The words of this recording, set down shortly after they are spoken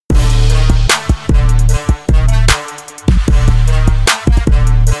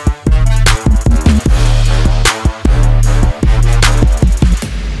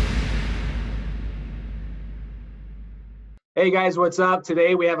Hey guys, what's up?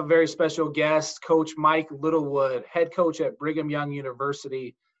 Today we have a very special guest, Coach Mike Littlewood, head coach at Brigham Young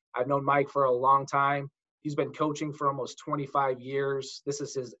University. I've known Mike for a long time. He's been coaching for almost 25 years. This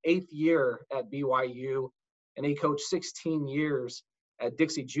is his 8th year at BYU, and he coached 16 years at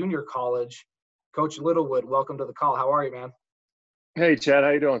Dixie Junior College. Coach Littlewood, welcome to the call. How are you, man? Hey, Chad.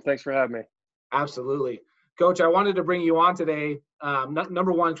 How you doing? Thanks for having me. Absolutely. Coach, I wanted to bring you on today.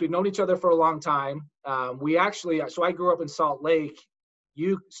 Number one, we've known each other for a long time. So I grew up in Salt Lake.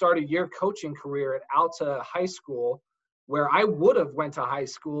 You started your coaching career at Alta High School, where I would have went to high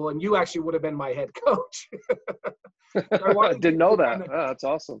school, and you actually would have been my head coach. I didn't know that. That's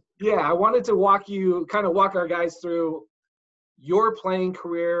awesome. Yeah, I wanted to walk our guys through your playing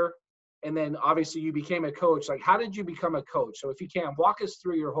career, and then obviously you became a coach. Like, how did you become a coach? So if you can, walk us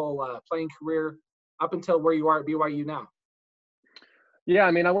through your whole playing career up until where you are at BYU now. Yeah,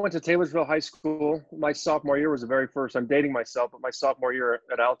 I mean, I went to Taylorsville High School. My sophomore year was the very first. I'm dating myself, but my sophomore year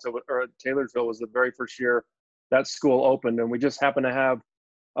at Alta or at Taylorsville was the very first year that school opened, and we just happened to have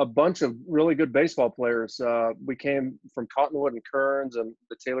a bunch of really good baseball players. We came from Cottonwood and Kearns and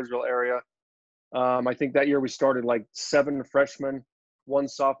the Taylorsville area. I think that year we started like 7 freshmen, 1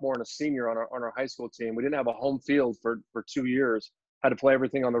 sophomore, and a senior on our high school team. We didn't have a home field for 2 years. Had to play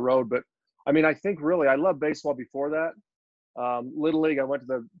everything on the road, but I mean, I think really I loved baseball before that. Little League, I went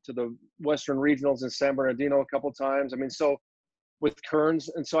to the Western Regionals in San Bernardino a couple times. I mean, so with Kearns,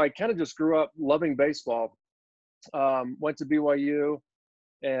 and so I kind of just grew up loving baseball. Went to BYU,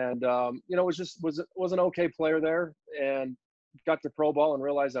 and was an okay player there, and got to pro ball and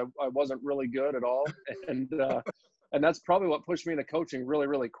realized I wasn't really good at all, and that's probably what pushed me into coaching really,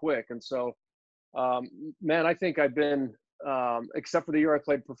 really quick. And so, man, I think I've been, except for the year I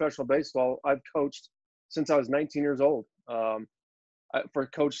played professional baseball, I've coached since I was 19 years old. For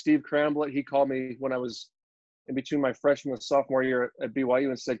Coach Steve Cramblett, he called me when I was in between my freshman and sophomore year at BYU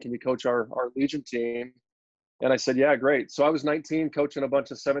and said, "Can you coach our Legion team?" And I said, "Yeah, great." So I was 19 coaching a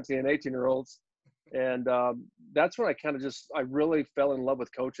bunch of 17 and 18-year-olds. And that's when I really fell in love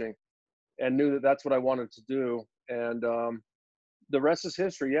with coaching and knew that that's what I wanted to do. And the rest is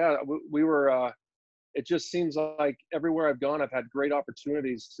history. Yeah, we were it just seems like everywhere I've gone, I've had great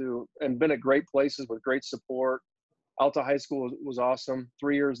opportunities and been at great places with great support. Alta High School was awesome.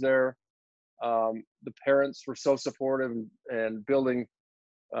 3 years there. The parents were so supportive and building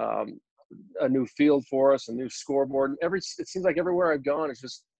a new field for us, a new scoreboard. It seems like everywhere I've gone, it's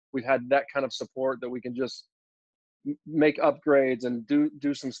just we've had that kind of support that we can just make upgrades and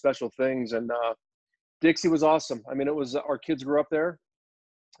do some special things. And Dixie was awesome. I mean, our kids grew up there,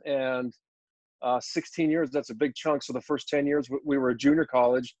 and 16 years, that's a big chunk. So the first 10 years we were a junior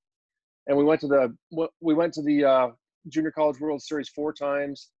college, and we went to the Junior College World Series 4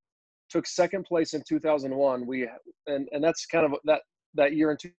 times, took second place in 2001. And that's kind of that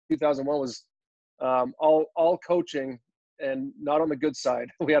year in 2001 was all coaching and not on the good side.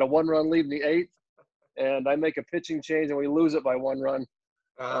 We had a 1-run lead in the 8th, and I make a pitching change and we lose it by 1 run.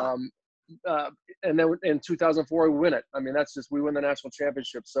 And then in 2004, we win it. I mean, we win the national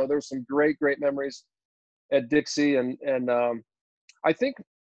championship. So there's some great, great memories at Dixie. And I think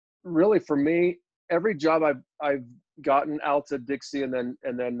really for me, every job I've gotten, Alta, Dixie, and then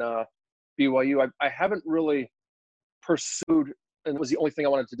BYU, I haven't really pursued, and it was the only thing I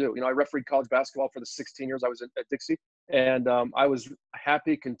wanted to do. You know, I refereed college basketball for the 16 years I was at Dixie, and I was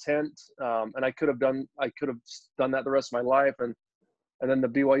happy, content, and I could have done that the rest of my life. And then the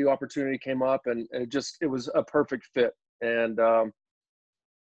BYU opportunity came up, and it was a perfect fit. And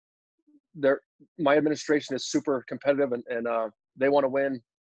my administration is super competitive, and they want to win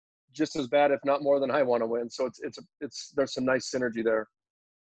just as bad, if not more, than I want to win. So there's some nice synergy there.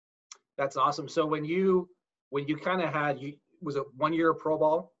 That's awesome. So when you kind of was it 1 year of pro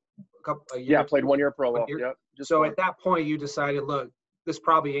ball? A year? Yeah, I played 1 year pro ball. Yeah. So at that point, you decided, look, this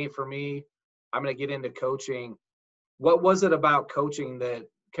probably ain't for me. I'm going to get into coaching. What was it about coaching that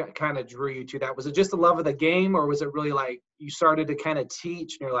kind of drew you to that? Was it just the love of the game, or was it really like you started to kind of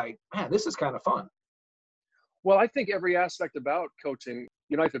teach and you're like, man, this is kind of fun? Well, I think every aspect about coaching,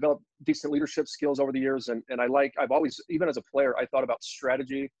 I've developed decent leadership skills over the years. And I've always, even as a player, I thought about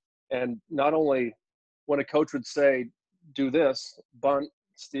strategy. And not only when a coach would say, do this, bunt,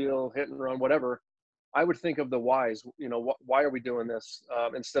 steal, hit and run, whatever, I would think of the whys. Why are we doing this?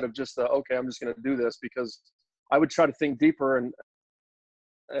 Instead of just okay, I'm just going to do this, because I would try to think deeper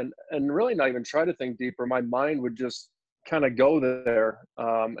and really not even try to think deeper. My mind would just kind of go there.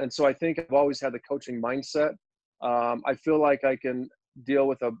 And so I think I've always had the coaching mindset. I feel like I can deal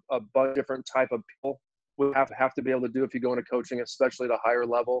with a bunch of different type of people. We have to be able to do if you go into coaching, especially at a higher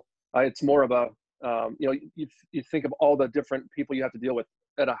level. It's more of You think of all the different people you have to deal with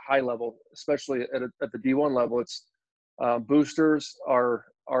at a high level, especially at the D1 level. It's boosters are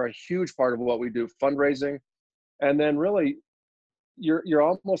a huge part of what we do, fundraising, and then really you're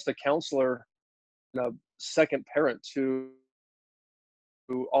almost a counselor and a second parent to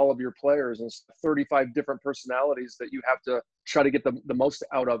all of your players, and 35 different personalities that you have to try to get the most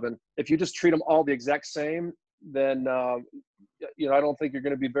out of. And if you just treat them all the exact same, then I don't think you're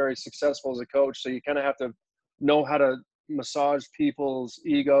going to be very successful as a coach. So you kind of have to know how to massage people's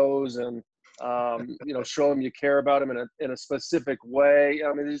egos and show them you care about them in a specific way.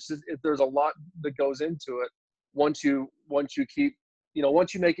 I mean, there's a lot that goes into it. Once you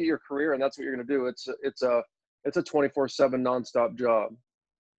make it your career, and that's what you're going to do, it's a 24/7 nonstop job.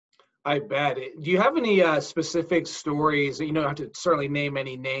 I bet. Do you have any specific stories? You don't have to certainly name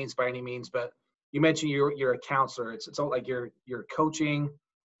any names by any means, but you mentioned you're a counselor. It's all like you're coaching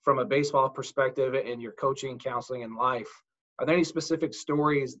from a baseball perspective, and you're coaching and counseling in life. Are there any specific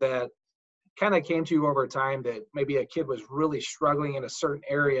stories that kind of came to you over time that maybe a kid was really struggling in a certain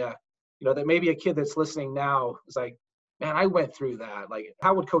area, that maybe a kid that's listening now is like, man, I went through that. Like,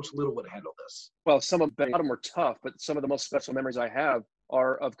 how would Coach Littlewood handle this? Well, some of them were tough, but some of the most special memories I have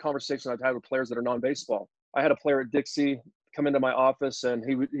are of conversations I've had with players that are non-baseball. I had a player at Dixie come into my office, and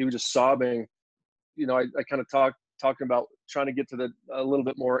he was just sobbing. I kind of talking about trying to get to a little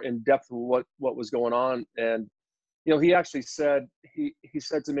bit more in depth of what was going on. And, he actually said, he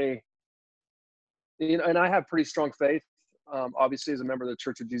said to me, and I have pretty strong faith, obviously, as a member of the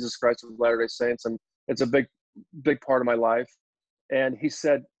Church of Jesus Christ of Latter-day Saints, and it's a big part of my life. And he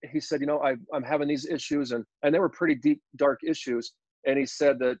said, I'm having these issues, and they were pretty deep, dark issues. And he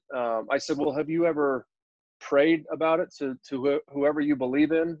said that, I said, well, have you ever prayed about it to whoever you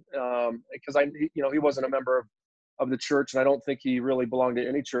believe in? Because he wasn't a member of the church, and I don't think he really belonged to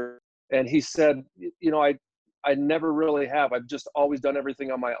any church. And he said, I never really have. I've just always done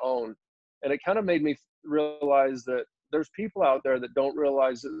everything on my own. And it kind of made me realize that there's people out there that don't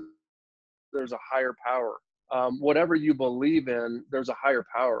realize that there's a higher power. Whatever you believe in, there's a higher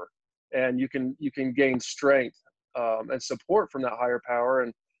power, and you can gain strength and support from that higher power.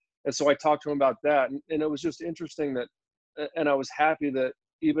 And so I talked to him about that, and it was just interesting and I was happy that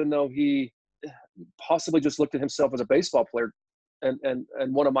even though he possibly just looked at himself as a baseball player and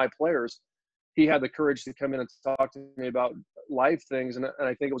one of my players, he had the courage to come in and talk to me about life things. And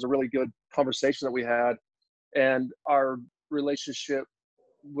I think it was a really good conversation that we had, and our relationship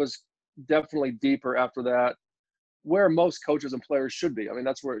was definitely deeper after that, where most coaches and players should be. I mean,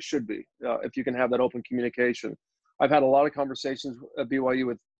 that's where it should be, if you can have that open communication. I've had a lot of conversations at BYU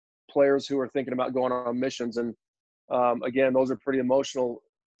with players who are thinking about going on missions. And again, those are pretty emotional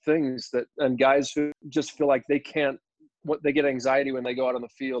things and guys who just feel like they get anxiety when they go out on the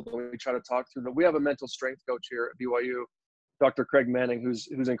field. And we try to talk through that. We have a mental strength coach here at BYU, Dr. Craig Manning, who's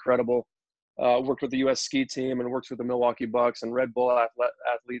incredible. Worked with the U.S. ski team and works with the Milwaukee Bucks and Red Bull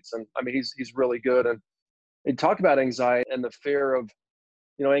athletes. And I mean, he's really good. And talk about anxiety and the fear of,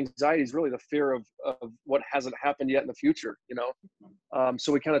 anxiety is really the fear of what hasn't happened yet in the future,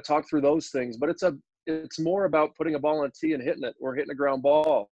 So we kind of talk through those things, but it's more about putting a ball on a tee and hitting it, or hitting a ground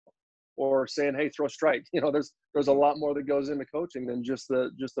ball, or saying, hey, throw a strike. There's a lot more that goes into coaching than just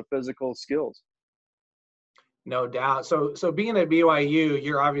the physical skills. No doubt. So being at BYU,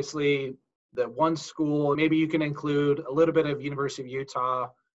 you're obviously the one school. Maybe you can include a little bit of University of Utah,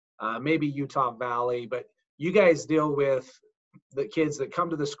 maybe Utah Valley, but you guys deal with the kids that come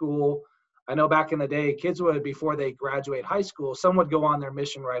to the school. I know back in the day, kids would, before they graduate high school, some would go on their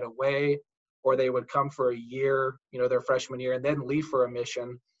mission right away, or they would come for a year, their freshman year, and then leave for a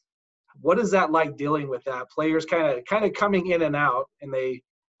mission. What is that like, dealing with that? Players kind of coming in and out, and they,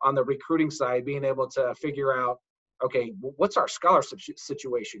 on the recruiting side, being able to figure out, okay, what's our scholarship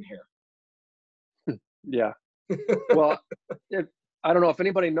situation here? Yeah. Well, I don't know if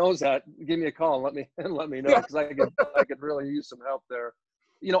anybody knows that. Give me a call and let me know, because I could really use some help there.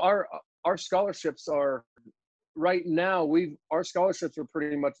 Our scholarships are right now. Our scholarships are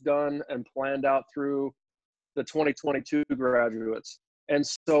pretty much done and planned out through the 2022 graduates, and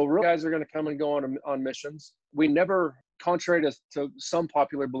so real guys are going to come and go on missions. We never, contrary to some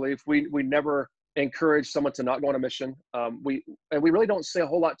popular belief, we never encourage someone to not go on a mission. We really don't say a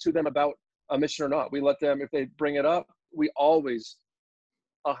whole lot to them about a mission or not. We let them, if they bring it up, we always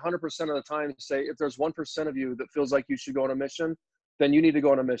 100% of the time say, if there's 1% of you that feels like you should go on a mission, then you need to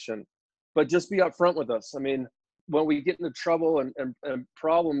go on a mission. But just be upfront with us. I mean, when we get into trouble and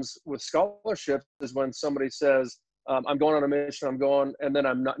problems with scholarships is when somebody says, I'm going on a mission, and then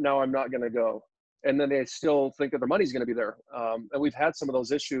I'm not going to go. And then they still think that their money's going to be there. And we've had some of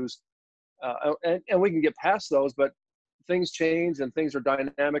those issues. and we can get past those, but things change and things are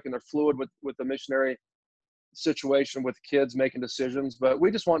dynamic and they're fluid with the missionary situation with kids making decisions. But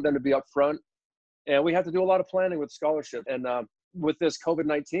we just want them to be upfront, and we have to do a lot of planning with scholarship. And with this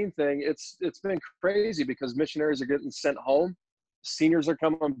COVID-19 thing, it's been crazy because missionaries are getting sent home, seniors are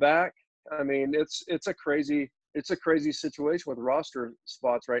coming back. I mean, it's a crazy situation with roster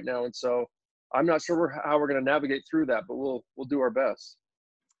spots right now, and so I'm not sure how we're going to navigate through that, but we'll do our best.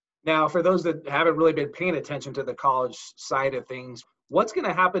 Now, for those that haven't really been paying attention to the college side of things, what's going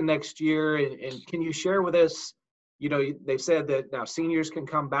to happen next year? And can you share with us, they've said that now seniors can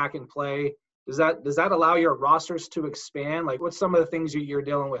come back and play. Does that allow your rosters to expand? Like, what's some of the things you're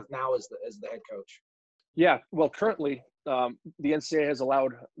dealing with now as the head coach? Yeah, well, currently the NCAA has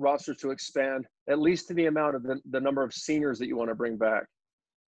allowed rosters to expand at least to the amount of the number of seniors that you want to bring back.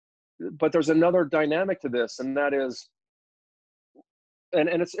 But there's another dynamic to this, and that is, and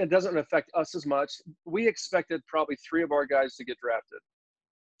it doesn't affect us as much. We expected probably 3 of our guys to get drafted.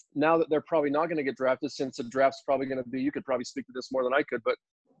 Now that they're probably not going to get drafted, since the draft's probably going to be, you could probably speak to this more than I could, but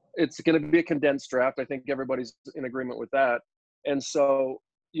it's going to be a condensed draft. I think everybody's in agreement with that. And so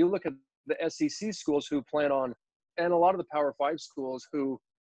you look at the SEC schools who plan on, and a lot of the Power 5 schools who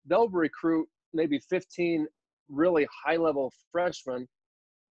they'll recruit maybe 15 really high-level freshmen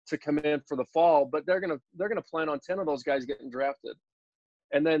to come in for the fall, but they're gonna plan on 10 of those guys getting drafted.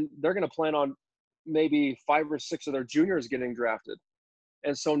 And then they're going to plan on maybe 5 or 6 of their juniors getting drafted.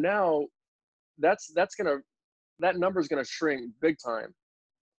 And so now that number is going to shrink big time.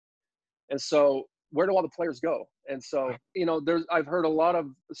 And so where do all the players go? And so, I've heard a lot of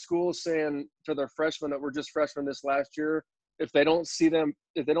schools saying to their freshmen that were just freshmen this last year, if they don't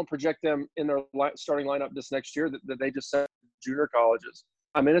project them in their starting lineup this next year, that they just send junior colleges.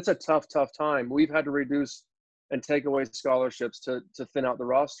 I mean, it's a tough time. We've had to reduce and take away scholarships to thin out the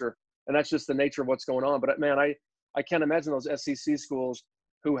roster. And that's just the nature of what's going on. But man, I can't imagine those SEC schools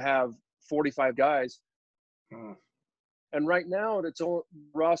who have 45 guys. And right now,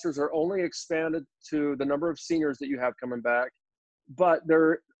 rosters are only expanded to the number of seniors that you have coming back. But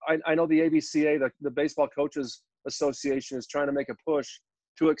I know the ABCA, the Baseball Coaches Association, is trying to make a push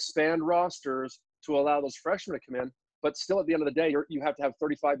to expand rosters to allow those freshmen to come in. But still, at the end of the day, you have to have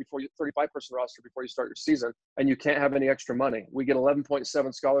 35-person roster before you start your season, and you can't have any extra money. We get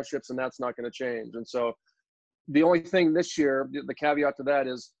 11.7 scholarships, and that's not going to change. And so, the only thing this year, the caveat to that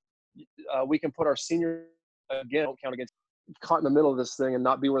is, we can put our senior again, don't count against, caught in the middle of this thing and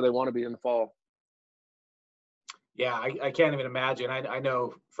not be where they want to be in the fall. Yeah, I can't even imagine. I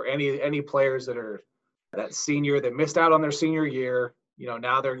know for any players that senior that missed out on their senior year,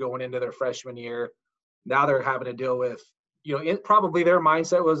 now they're going into their freshman year. Now they're having to deal with, probably their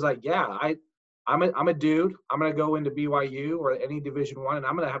mindset was like, yeah, I'm a dude. I'm going to go into BYU or any Division I, and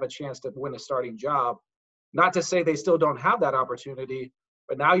I'm going to have a chance to win a starting job. Not to say they still don't have that opportunity,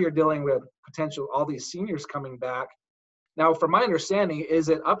 but now you're dealing with potential all these seniors coming back. Now, from my understanding, is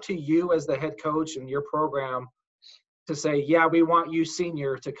it up to you as the head coach and your program to say, yeah, we want you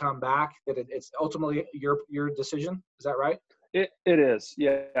senior to come back, that it's ultimately your decision? Is that right? It is.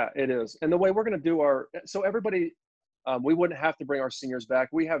 Yeah, it is. And the way we're going to do so everybody, we wouldn't have to bring our seniors back.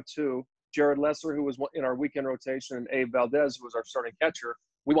 We have 2, Jared Lesser, who was in our weekend rotation, and Abe Valdez, who was our starting catcher.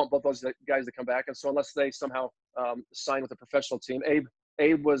 We want both those guys to come back. And so unless they somehow sign with a professional team,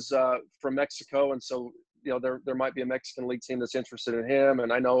 Abe was from Mexico. And so, there might be a Mexican league team that's interested in him.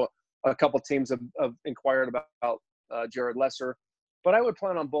 And I know a couple teams have inquired about Jared Lesser, but I would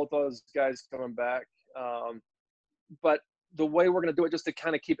plan on both those guys coming back. But the way we're going to do it, just to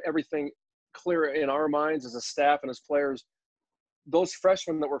kind of keep everything clear in our minds as a staff and as players, those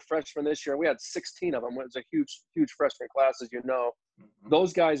freshmen that were freshmen this year, we had 16 of them. It was a huge freshman class, as you know. Mm-hmm.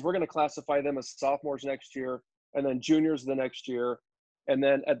 Those guys, we're going to classify them as sophomores next year, and then juniors the next year. And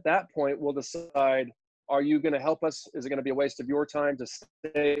then at that point, we'll decide, are you going to help us? Is it going to be a waste of your time to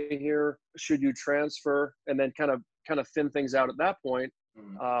stay here? Should you transfer? And then kind of thin things out at that point.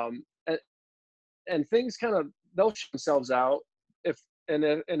 Mm-hmm. And things they'll shut themselves out.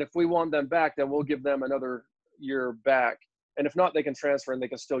 If we want them back, then we'll give them another year back. And if not, they can transfer and they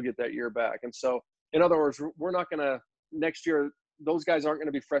can still get that year back. And so, in other words, we're not going to, next year, those guys aren't going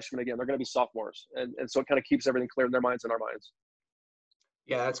to be freshmen again. They're going to be sophomores. And so it kind of keeps everything clear in their minds and our minds.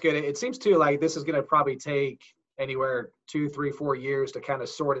 Yeah, that's good. It seems too like this is going to probably take anywhere 2, 3, 4 years to kind of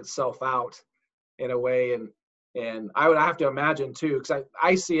sort itself out in a way. And I would have to imagine too, because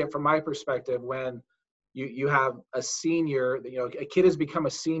I see it from my perspective when you have a senior, a kid has become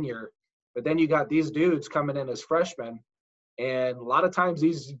a senior, but then you got these dudes coming in as freshmen. And a lot of times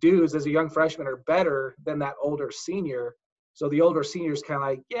these dudes as a young freshman are better than that older senior. So the older seniors kind of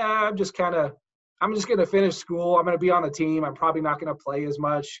like, yeah, I'm just going to finish school. I'm going to be on the team. I'm probably not going to play as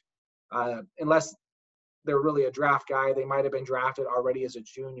much unless they're really a draft guy. They might have been drafted already as a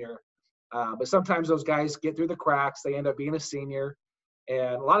junior. But sometimes those guys get through the cracks. They end up being a senior.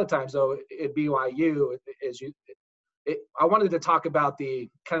 And a lot of times, though, at BYU, I wanted to talk about the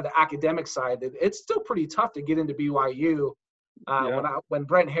kind of the academic side. It's still pretty tough to get into BYU. When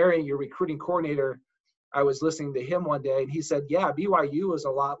Brent Herring, your recruiting coordinator, I was listening to him one day, and he said, yeah, BYU is a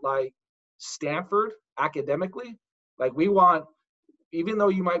lot like Stanford academically. Like even though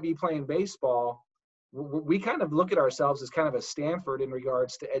you might be playing baseball, we kind of look at ourselves as kind of a Stanford in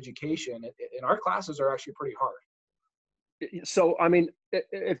regards to education, and our classes are actually pretty hard. So, I mean,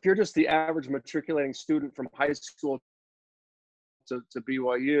 if you're just the average matriculating student from high school to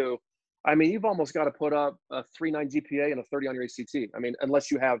BYU, I mean, you've almost got to put up a 3.9 GPA and a 30 on your ACT. I mean, unless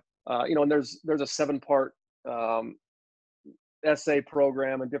you have, and there's a 7-part essay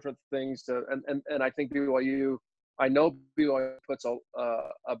program and different things and I think I know BYU puts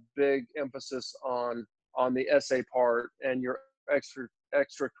a big emphasis on the essay part and your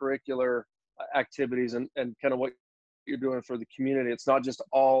extracurricular activities and kind of what you're doing for the community. It's not just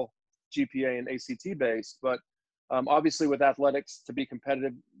all GPA and ACT based, but obviously with athletics, to be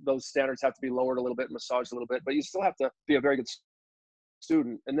competitive, those standards have to be lowered a little bit, massaged a little bit, but you still have to be a very good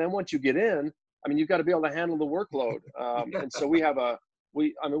student. And then once you get in, I mean, you've got to be able to handle the workload. And so we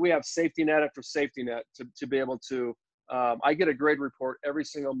have safety net after safety net to be able to, I get a grade report every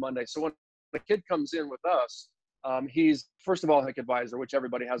single Monday. So when the kid comes in with us, he's first of all an advisor, which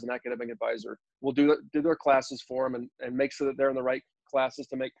everybody has an academic advisor. We'll do their classes for them and make sure that they're in the right classes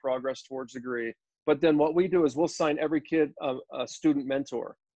to make progress towards degree. But then what we do is we'll sign every kid a student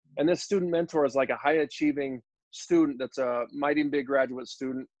mentor. And this student mentor is like a high achieving student that's might even be a graduate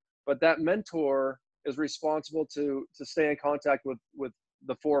student. But that mentor is responsible to stay in contact with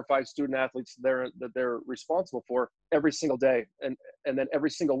the 4 or 5 student athletes that they're responsible for every single day. And then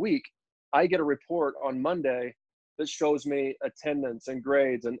every single week, I get a report on Monday that shows me attendance and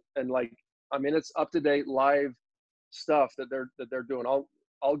grades and like, I mean, it's up to date live stuff that they're doing.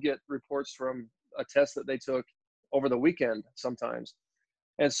 I'll get reports from a test that they took over the weekend sometimes.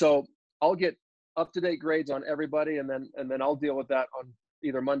 And so I'll get up to date grades on everybody. And then I'll deal with that on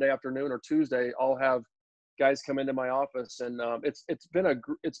either Monday afternoon or Tuesday. I'll have guys come into my office and it's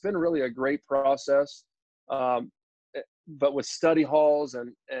been really a great process. But with study halls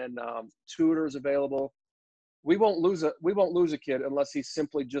and tutors available, we won't lose a kid unless he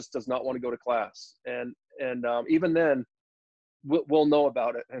simply just does not want to go to class. And even then, we'll know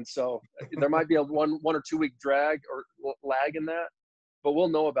about it. And so there might be a one or 2 week drag or lag in that, but we'll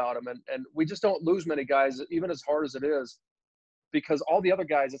know about them. And we just don't lose many guys, even as hard as it is, because all the other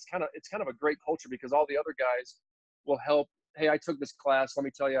guys, it's kind of a great culture because all the other guys will help. Hey, I took this class. Let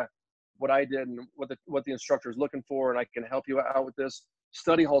me tell you what I did and what the instructor is looking for, and I can help you out with this.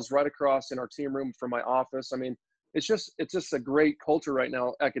 Study hall's right across in our team room from my office. I mean, it's just a great culture right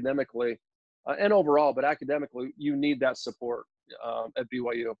now academically and overall, but academically, you need that support at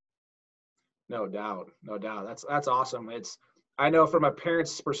BYU. No doubt. That's awesome. I know from a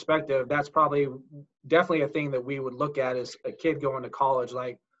parent's perspective, that's probably definitely a thing that we would look at as a kid going to college.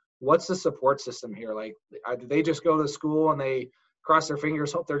 Like, what's the support system here? Like, do they just go to school and they cross their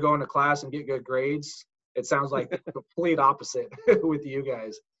fingers, hope they're going to class and get good grades? It sounds like the complete opposite with you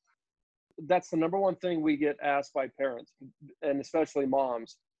guys. That's the number one thing we get asked by parents, and especially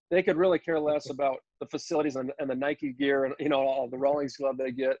moms. They could really care less about the facilities and the Nike gear and all the Rawlings Club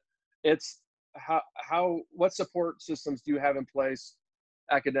they get. It's what support systems do you have in place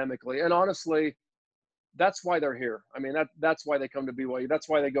academically? And honestly, that's why they're here. I mean, that's why they come to BYU. That's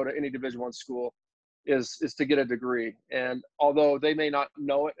why they go to any Division I school is to get a degree. And although they may not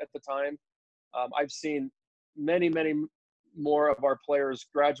know it at the time, I've seen many, many more of our players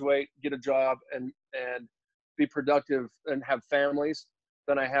graduate, get a job, and be productive and have families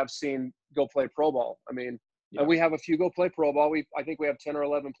than I have seen go play pro ball. I mean, and we have a few go play pro ball. I think we have 10 or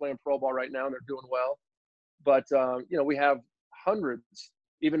 11 playing pro ball right now, and they're doing well. But we have hundreds,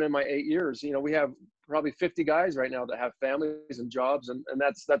 even in my 8 years. We have probably 50 guys right now that have families and jobs, and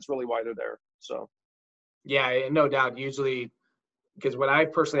that's really why they're there. So, yeah, no doubt. Usually, because when I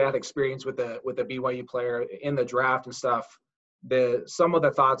personally had experience with the BYU player in the draft and stuff, some of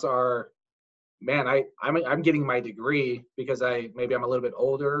the thoughts are, man, I'm getting my degree because maybe I'm a little bit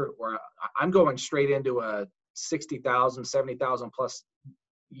older, or I'm going straight into a 60,000, 70,000 plus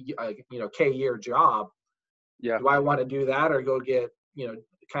K year job. Yeah. Do I want to do that or go get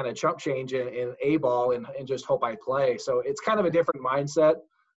kind of chump change in A ball and just hope I play? So it's kind of a different mindset.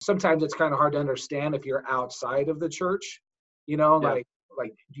 Sometimes it's kind of hard to understand if you're outside of the church Yeah.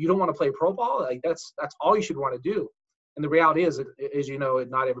 like you don't want to play pro ball. Like that's all you should want to do. And the reality is,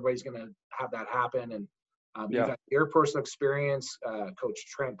 not everybody's going to have that happen. And you've Yeah. got your personal experience. Coach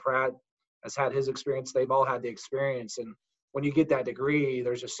Trent Pratt has had his experience. They've all had the experience. And when you get that degree,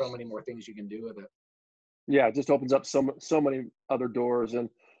 there's just so many more things you can do with it. Yeah. It just opens up so many other doors. And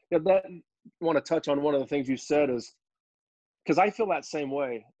that I want to touch on one of the things you said is, because I feel that same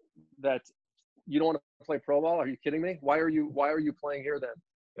way, that you don't want to play pro ball. Are you kidding me? Why are you playing here then?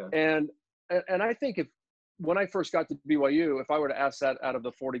 Yeah. And I think when I first got to BYU, if I were to ask that out of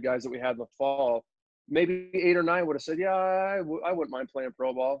the 40 guys that we had in the fall, maybe 8 or 9 would have said, yeah, I wouldn't mind playing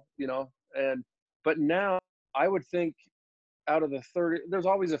pro ball, but now I would think out of the 30, there's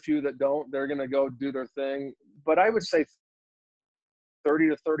always a few that don't. They're going to go do their thing. But I would say 30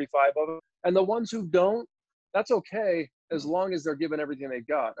 to 35 of them. And the ones who don't, that's okay, as long as they're giving everything they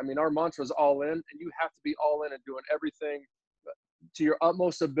got. I mean, our mantra is all in, and you have to be all in and doing everything to your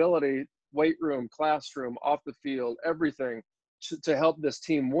utmost ability, weight room, classroom, off the field, everything to help this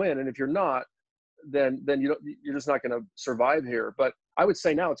team win. And if you're not, then you're just not going to survive here. But I would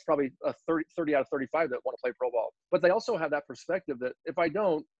say now it's probably a 30 out of 35 that want to play pro ball. But they also have that perspective that if I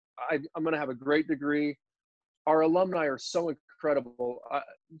don't, I'm going to have a great degree. Our alumni are so incredible.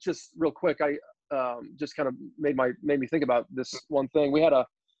 Just real quick, I just kind of made me think about this one thing. We had a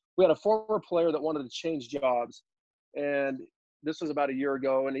former player that wanted to change jobs, and this was about a year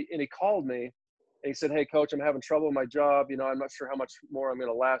ago. And he called me, and he said, "Hey, coach, I'm having trouble with my job. I'm not sure how much more I'm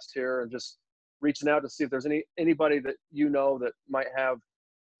going to last here, and just reaching out to see if there's anybody that that might have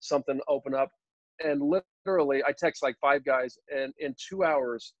something open up." And literally, I text like 5 guys, and in 2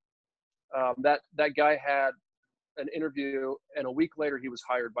 hours, that guy had an interview, and a week later he was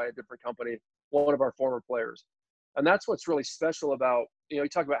hired by a different company, one of our former players. And that's what's really special about, you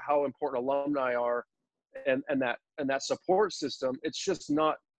talk about how important alumni are, and that support system. It's just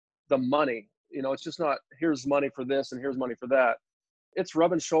not the money, it's just not here's money for this and here's money for that. It's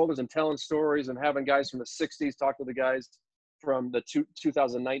rubbing shoulders and telling stories and having guys from the 60s talk to the guys from the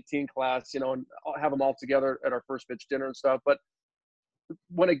 2019 class, and have them all together at our first pitch dinner and stuff. But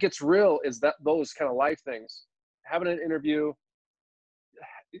when it gets real is that those kind of life things, having an interview,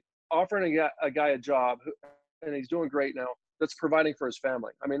 offering a guy a job, and he's doing great now, that's providing for his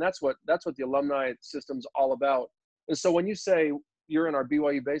family. I mean, that's what the alumni system's all about. And so when you say you're in our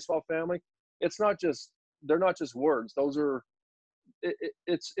BYU baseball family, they're not just words. Those are,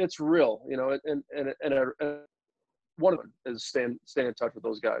 it's real, and one of them is staying in touch with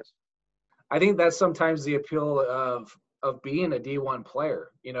those guys. I think that's sometimes the appeal of being a D1 player.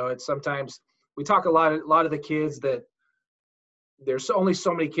 It's sometimes we talk a lot of the kids that there's only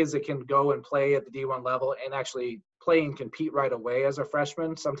so many kids that can go and play at the D1 level and actually play and compete right away as a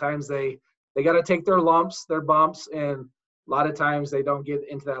freshman. Sometimes they got to take their lumps, their bumps, and a lot of times they don't get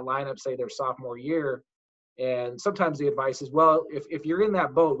into that lineup, say their sophomore year. And sometimes the advice is, well, if you're in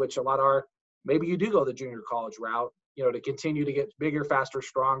that boat, which a lot are, maybe you do go the junior college route, to continue to get bigger, faster,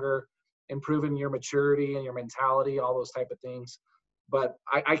 stronger, improving your maturity and your mentality, all those type of things. But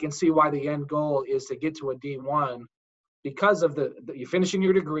I can see why the end goal is to get to a D1 because of you finishing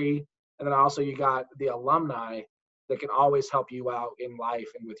your degree, and then also you got the alumni that can always help you out in life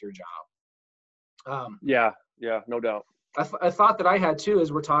and with your job. Yeah, no doubt. A thought that I had too,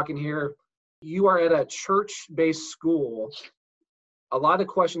 as we're talking here, you are at a church-based school. A lot of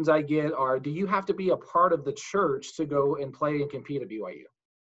questions I get are, do you have to be a part of the church to go and play and compete at BYU?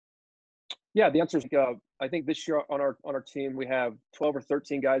 Yeah, the answer is, I think this year on our team, we have 12 or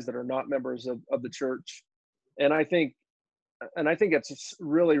 13 guys that are not members of the church. And I think it's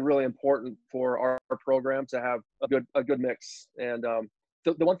really, really important for our program to have a good mix. And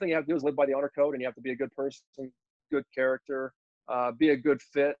the one thing you have to do is live by the honor code, and you have to be a good person, good character, be a good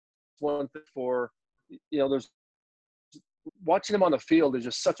fit. One thing for, there's watching him on the field is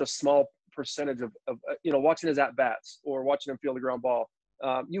just such a small percentage of watching his at bats or watching him field the ground ball.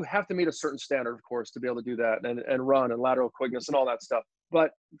 You have to meet a certain standard, of course, to be able to do that and run and lateral quickness and all that stuff.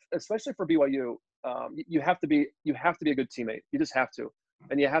 But especially for BYU, you have to be a good teammate. You just have to,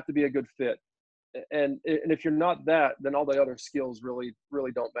 and you have to be a good fit. And if you're not that, then all the other skills really,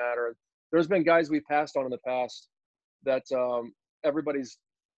 really don't matter. And there's been guys we passed on in the past that everybody's.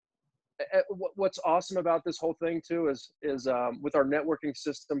 What's awesome about this whole thing too is with our networking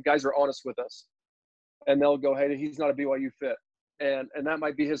system, guys are honest with us, and they'll go, "Hey, he's not a BYU fit," and that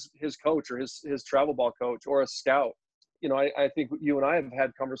might be his coach or his travel ball coach or a scout. I think you and I have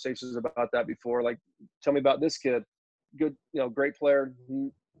had conversations about that before. Like, tell me about this kid, good, great player,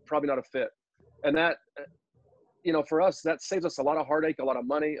 probably not a fit, and that, for us, that saves us a lot of heartache, a lot of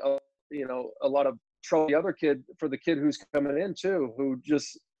money, a lot of trouble the other kid for the kid who's coming in too, who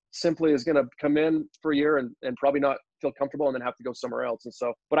just simply is going to come in for a year and probably not feel comfortable and then have to go somewhere else. And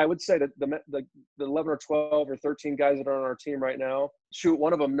so, but I would say that the 11 or 12 or 13 guys that are on our team right now, shoot,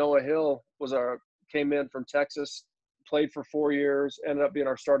 one of them, Noah Hill, came in from Texas, played for 4 years, ended up being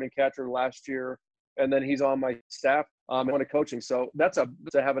our starting catcher last year. And then he's on my staff, and coaching. So that's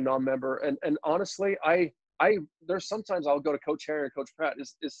to have a non-member. And honestly, there's sometimes I'll go to Coach Harry and Coach Pratt.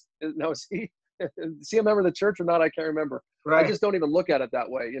 Is he a member of the church or not? I can't remember. Right. I just don't even look at it that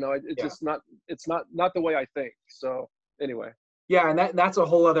way. It's just not, it's not the way I think. So anyway. Yeah. And that's a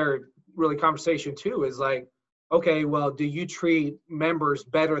whole other really conversation too, is like, okay, well, do you treat members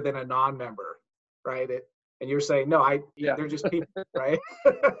better than a non-member? Right. And you're saying, no, they're just people, right?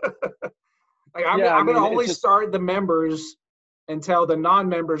 Like I'm going to only start the members until the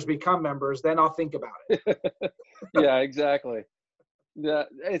non-members become members. Then I'll think about it. Yeah, exactly. Yeah,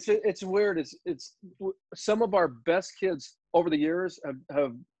 it's weird. It's some of our best kids over the years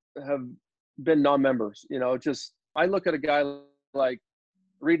have been non-members. I look at a guy like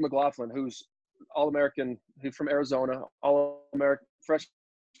Reed McLaughlin, who's All-American, who's from Arizona, All-American freshman,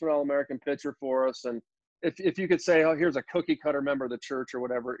 All-American pitcher for us. And if you could say, oh, here's a cookie cutter member of the church or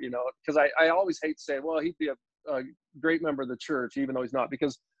whatever, because I always hate saying, well, he'd be a great member of the church, even though he's not,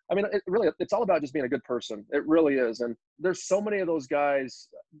 because I mean, it's all about just being a good person. It really is. And there's so many of those guys.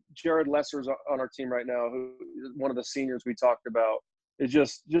 Jared Lesser's on our team right now, who one of the seniors we talked about, is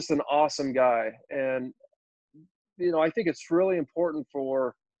just an awesome guy. And, I think it's really important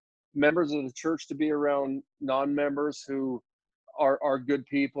for members of the church to be around non-members who are good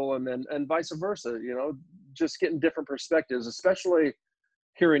people, and vice versa, just getting different perspectives, especially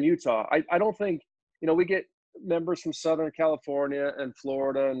here in Utah. I don't think, we get members from Southern California and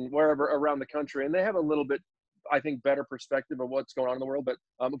Florida and wherever around the country, and they have a little bit, I think, better perspective of what's going on in the world, but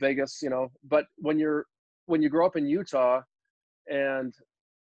Vegas, but when you grow up in Utah and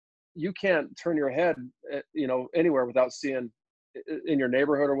you can't turn your head, anywhere without seeing, in your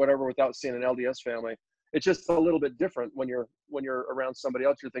neighborhood or whatever, without seeing an LDS family. It's just a little bit different when you're around somebody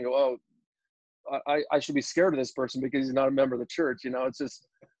else. You're thinking, oh, I should be scared of this person because he's not a member of the church. It's just,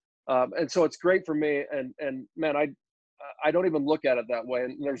 and so it's great for me. And man, I don't even look at it that way.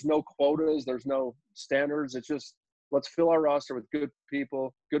 And there's no quotas, there's no standards. It's just, let's fill our roster with good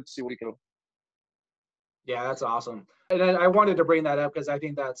people. Good to see what we can do. Yeah, that's awesome. And I wanted to bring that up because I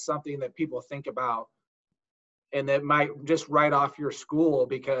think that's something that people think about, and that might just write off your school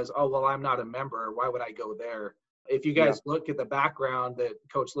because, oh, well, I'm not a member. Why would I go there? If you guys look at the background that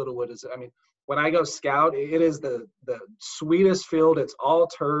Coach Littlewood is, I mean, when I go scout, it is the sweetest field. It's all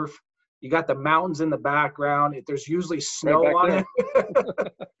turf. You got the mountains in the background. There's usually snow on it.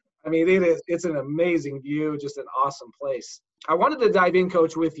 I mean, it's an amazing view, just an awesome place. I wanted to dive in,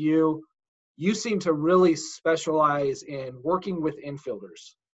 Coach, with you. You seem to really specialize in working with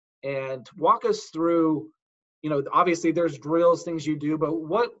infielders, and walk us through, obviously there's drills, things you do, but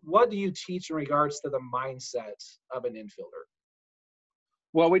what do you teach in regards to the mindset of an infielder?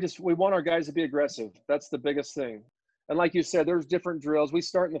 Well, we want our guys to be aggressive. That's the biggest thing. And like you said, there's different drills. We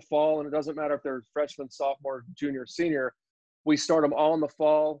start in the fall, and it doesn't matter if they're freshman, sophomore, junior, senior. We start them all in the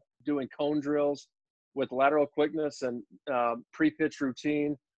fall doing cone drills with lateral quickness and pre-pitch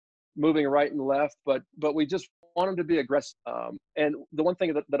routine, moving right and left. But we just want them to be aggressive. And the one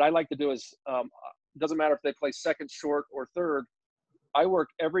thing that I like to do is, it doesn't matter if they play second, short, or third. I work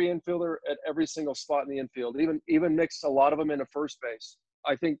every infielder at every single spot in the infield, even mix a lot of them into first base.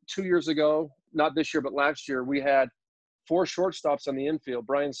 I think 2 years ago, not this year, but last year, we had 4 shortstops on the infield.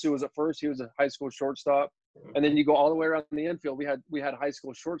 Brian Sue was at first. He was a high school shortstop. And then you go all the way around the infield. We had high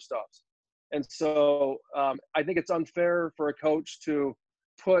school shortstops. And so I think it's unfair for a coach to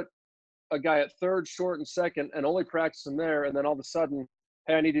put a guy at third, short, and second and only practice him there. And then all of a sudden,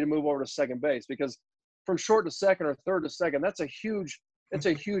 hey, I need you to move over to second base, because from short to second or third to second, that's a huge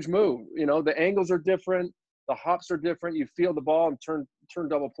move. The angles are different. The hops are different. You feel the ball and turn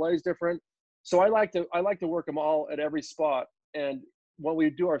double plays different. So I like to work them all at every spot. And when we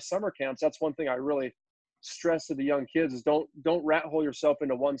do our summer camps, that's one thing I really stress to the young kids is don't rat hole yourself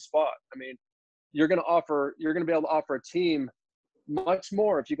into one spot. I mean, you're going to be able to offer a team much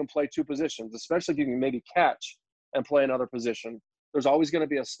more if you can play 2 positions, especially if you can maybe catch and play another position. There's always going to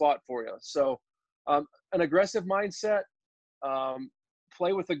be a spot for you. So an aggressive mindset,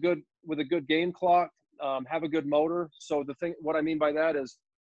 play with a good game clock, have a good motor. So what I mean by that is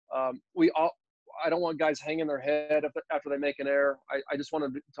I don't want guys hanging their head after they make an error. I just want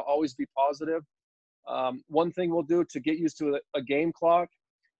them to always be positive. One thing we'll do to get used to a game clock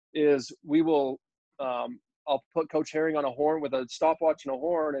is I'll put Coach Herring on a horn with a stopwatch and a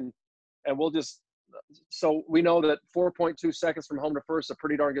horn, and we'll just So we know that 4.2 seconds from home to first is a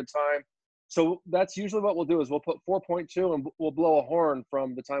pretty darn good time. So that's usually what we'll do is we'll put 4.2 and we'll blow a horn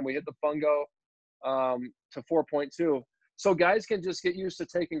from the time we hit the fungo to 4.2. So guys can just get used to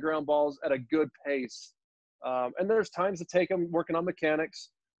taking ground balls at a good pace. And there's times to take them working on mechanics.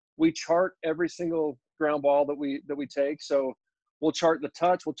 We chart every single ground ball that we take. So we'll chart the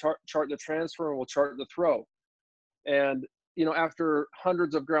touch, we'll chart the transfer, and we'll chart the throw. And, you know, after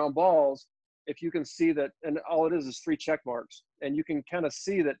hundreds of ground balls, if you can see that, and all it is 3 check marks, and you can kind of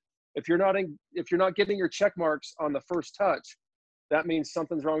see that if you're not getting your check marks on the first touch, that means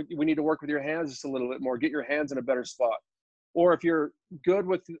something's wrong. We need to work with your hands just a little bit more, get your hands in a better spot. Or if you're good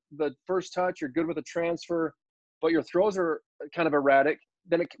with the first touch, you're good with the transfer, but your throws are kind of erratic,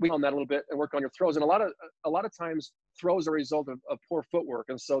 then we on that a little bit and work on your throws. And a lot of times throws are a result of poor footwork.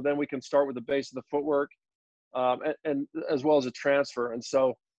 And so then we can start with the base of the footwork, and as well as a transfer. And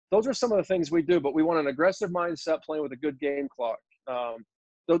so those are some of the things we do, but we want an aggressive mindset playing with a good game clock.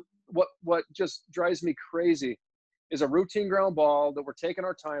 What just drives me crazy is a routine ground ball that we're taking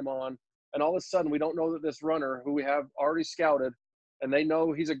our time on, and all of a sudden we don't know that this runner who we have already scouted, and they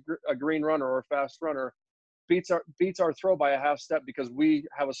know he's a green runner or a fast runner, beats our throw by a half step because we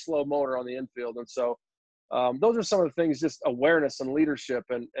have a slow motor on the infield. And so those are some of the things, just awareness and leadership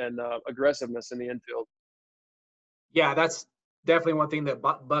and aggressiveness in the infield. Yeah, that's definitely one thing that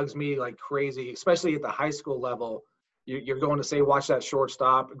bugs me like crazy, especially at the high school level. You're going to say, watch that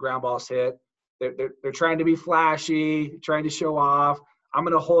shortstop, ground balls hit. They're trying to be flashy, trying to show off. I'm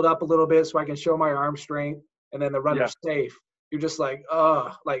going to hold up a little bit so I can show my arm strength, and then the runner's safe. You're just like,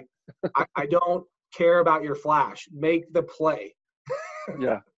 like I don't care about your flash. Make the play.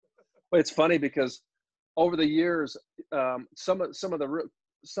 Yeah, well, it's funny because over the years, some of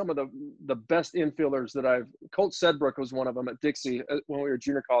the best infielders that Colt Sedbrook was one of them at Dixie when we were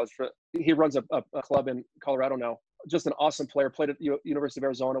junior college. He runs a club in Colorado now. Just an awesome player. Played at University of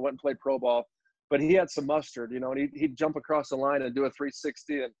Arizona. Went and played pro ball, but he had some mustard, and he'd jump across the line and do a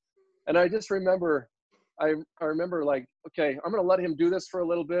 360. And I just remember, I remember like, okay, I'm going to let him do this for a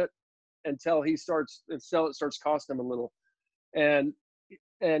little bit until it starts costing him a little. And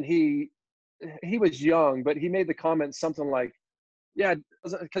he was young, but he made the comment something like, yeah,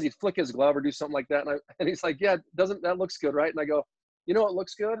 because he'd flick his glove or do something like that. And he's like, yeah, that looks good, right? And I go, you know what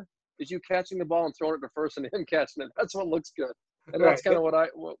looks good is you catching the ball and throwing it to first and him catching it. That's what looks good. And that's kind of what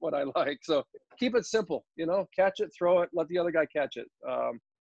I like. So keep it simple, catch it, throw it, let the other guy catch it.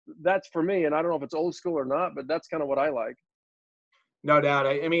 That's for me. And I don't know if it's old school or not, but that's kind of what I like. No doubt.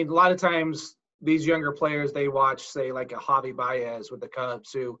 I mean, a lot of times these younger players, they watch, say, like a Javi Baez with the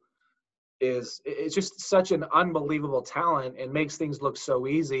Cubs, who it's just such an unbelievable talent and makes things look so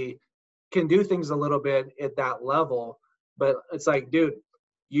easy, can do things a little bit at that level. But it's like, dude,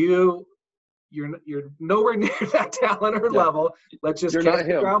 you're nowhere near that talent or level. Let's just catch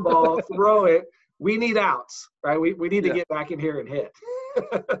the ground ball, throw it. We need outs, right? We need to get back in here and hit.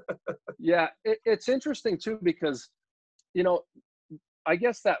 Yeah, it's interesting too because, I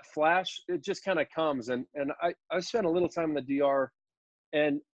guess that flash, it just kind of comes. And I spent a little time in the DR,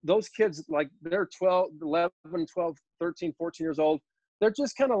 and those kids, like, they're 11, 12, 13, 14 years old. They're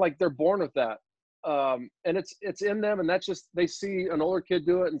just kind of like, they're born with that. And it's in them, and that's just, they see an older kid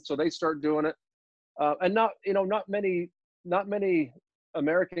do it, and so they start doing it. And not many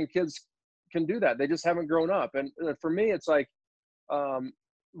American kids can do that. They just haven't grown up. And for me, it's like,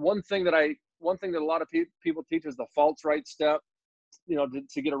 one thing that a lot of people teach is the false right step,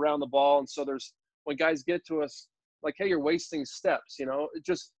 to get around the ball. And so when guys get to us, like, hey, you're wasting steps,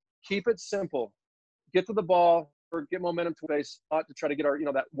 just keep it simple. Get to the ball or get momentum to base spot to try to get our,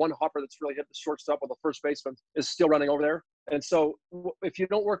 that one hopper that's really hit the shortstop while the first baseman is still running over there. And so if you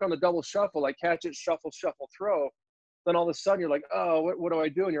don't work on the double shuffle, like catch it, shuffle, throw, then all of a sudden you're like, oh, what do I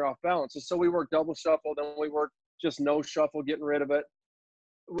do? And you're off balance. And so we work double shuffle, then we work just no shuffle, getting rid of it.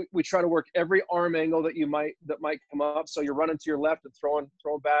 We try to work every arm angle that might come up. So you're running to your left and throwing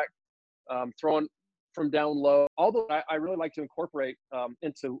back, throwing from down low. Although I really like to incorporate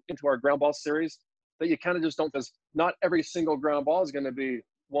into our ground ball series that you kind of just don't, because not every single ground ball is going to be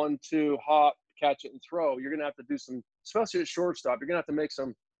 1-2 hop, catch it and throw. You're going to have to do some, especially at shortstop, you're going to have to make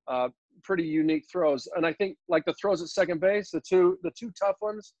some pretty unique throws. And I think like the throws at second base, the two tough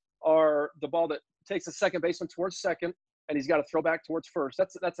ones are the ball that takes the second baseman towards second, and he's got to throw back towards first.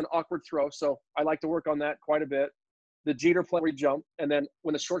 That's an awkward throw. So I like to work on that quite a bit. The Jeter play where he jump, and then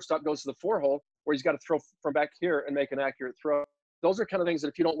when the shortstop goes to the 4-hole, where he's got to throw from back here and make an accurate throw. Those are kind of things that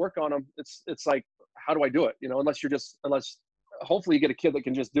if you don't work on them, it's like, how do I do it? Unless hopefully you get a kid that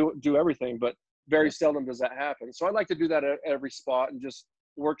can just do everything, but very seldom does that happen. So I like to do that at every spot and just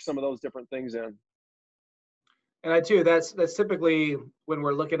work some of those different things in. And that's typically when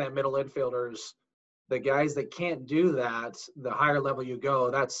we're looking at middle infielders, the guys that can't do that, the higher level you go,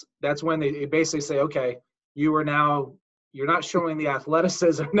 that's when they basically say, okay, you're not showing the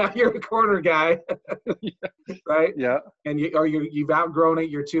athleticism. Now you're a corner guy, right? Yeah. And you've outgrown it.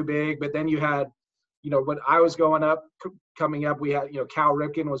 You're too big. But then you had, when I was coming up, we had, Cal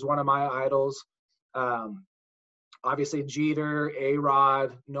Ripken was one of my idols. Obviously Jeter,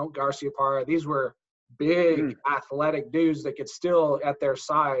 A-Rod, Note Garciaparra. These were big athletic dudes that could still, at their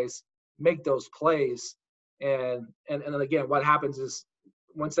size, make those plays. And again, what happens is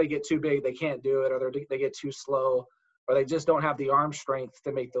once they get too big, they can't do it, or they get too slow, or they just don't have the arm strength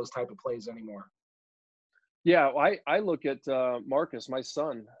to make those type of plays anymore. Yeah, I look at Marcus, my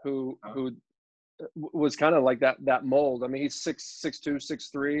son, who was kind of like that mold. I mean, he's 6'2",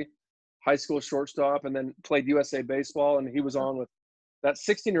 6'3", high school shortstop, and then played USA baseball, and he was on with that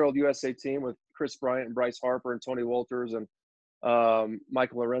 16-year-old USA team with Chris Bryant and Bryce Harper and Tony Wolters and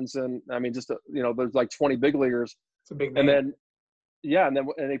Michael Lorenzen. I mean, just there's like 20 big leaguers. It's a big name. And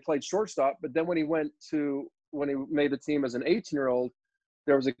then he played shortstop. But then when he made the team as an 18-year-old,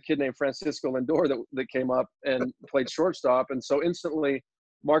 there was a kid named Francisco Lindor that came up and played shortstop, and so instantly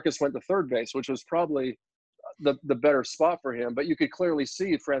Marcus went to third base, which was probably the better spot for him. But you could clearly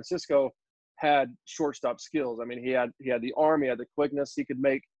see Francisco had shortstop skills. I mean, he had the arm, he had the quickness, he could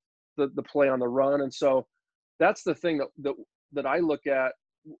make the play on the run. And so that's the thing that I look at.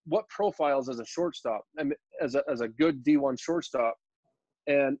 What profiles as a shortstop, and as a good D1 shortstop,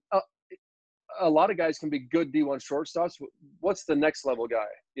 and a lot of guys can be good D1 shortstops. What's the next level guy?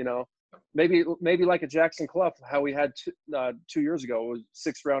 Maybe like a Jackson Clough, how we had 2 years ago, was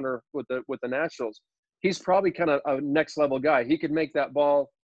 6th rounder with the Nationals. He's probably kind of a next level guy. He could make that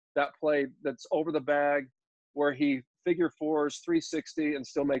play that's over the bag, where he figure fours 360 and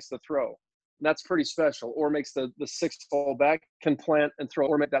still makes the throw. And that's pretty special. Or makes the 6-hole back, can plant and throw,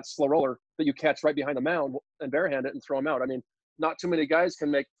 or make that slow roller that you catch right behind the mound and barehand it and throw him out. I mean, not too many guys can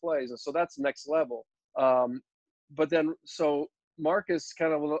make plays, and so that's next level. But then, so Marcus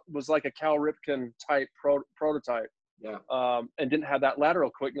kind of was like a Cal Ripken type prototype, and didn't have that lateral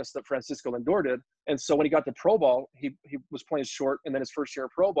quickness that Francisco Lindor did. And so when he got to pro ball, he was playing short, and then his first year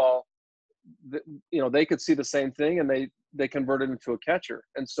of pro ball, they could see the same thing, and they converted into a catcher.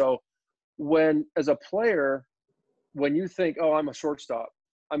 And so when, as a player, when you think, oh, I'm a shortstop,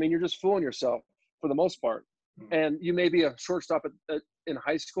 I mean, you're just fooling yourself for the most part. And you may be a shortstop in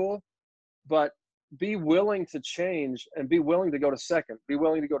high school, but be willing to change and be willing to go to second, be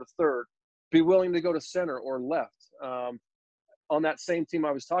willing to go to third, be willing to go to center or left. On that same team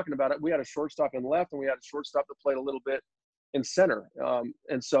I was talking about, we had a shortstop in left, and we had a shortstop that played a little bit in center.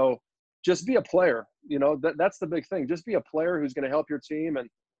 And so just be a player. That's the big thing. Just be a player who's going to help your team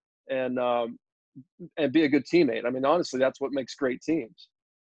and be a good teammate. I mean, honestly, that's what makes great teams.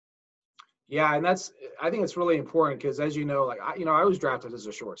 Yeah, and I think it's really important because, as you know, I was drafted as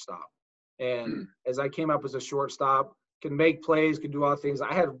a shortstop, and as I came up as a shortstop, can make plays, can do all things.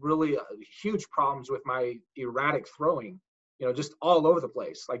 I had really huge problems with my erratic throwing, just all over the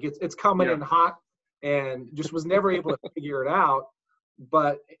place. Like it's coming in hot, and just was never able to figure it out.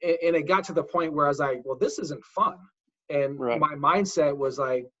 But it got to the point where I was like, well, this isn't fun, and my mindset was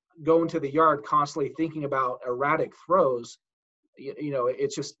like going to the yard constantly thinking about erratic throws.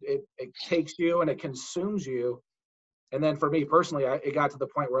 It's just it takes you and it consumes you. And then for me personally, it got to the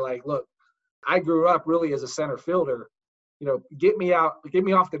point where, like, look, I grew up really as a center fielder. Get me off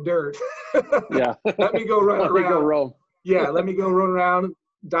the dirt. Yeah. Let me go run around. Let me go roam. Yeah, let me go run around,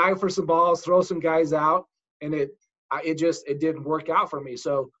 dive for some balls, throw some guys out, and it didn't work out for me.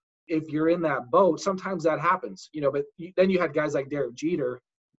 So if you're in that boat, sometimes that happens. But then you had guys like Derek Jeter,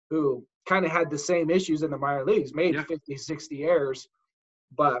 who kind of had the same issues in the minor leagues, made 50, 60 errors,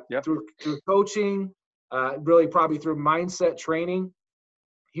 but through coaching, really probably through mindset training,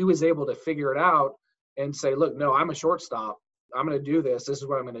 he was able to figure it out and say, look, no, I'm a shortstop. I'm going to do this. This is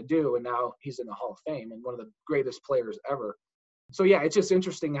what I'm going to do. And now he's in the Hall of Fame and one of the greatest players ever. So, yeah, it's just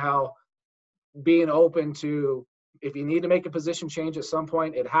interesting how being open to, if you need to make a position change at some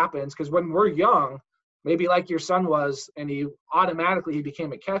point, it happens. Because when we're young, maybe like your son was, and he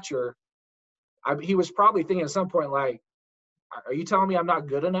became a catcher, he was probably thinking at some point, like, are you telling me I'm not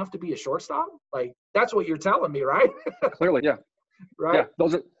good enough to be a shortstop? Like, that's what you're telling me, right? Clearly, yeah. Right. Yeah,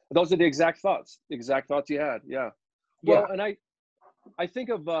 those are the exact thoughts you had. Yeah. Well, and I think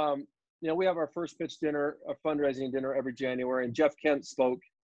of, we have our first pitch dinner, a fundraising dinner every January, and Jeff Kent spoke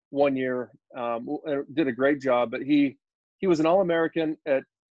one year, did a great job, but he was an All-American at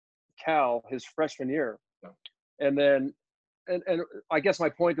Cal his freshman year. And then, and I guess my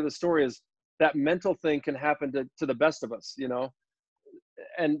point to the story is that mental thing can happen to the best of us, you know.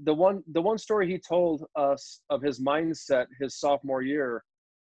 And the one story he told us of his mindset his sophomore year,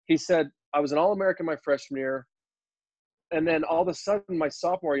 he said, I was an All-American my freshman year, and then all of a sudden my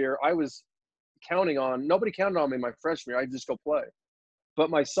sophomore year, nobody counted on me my freshman year. I just go play. But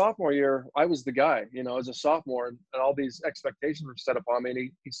my sophomore year, I was the guy, you know, as a sophomore, and all these expectations were set upon me. And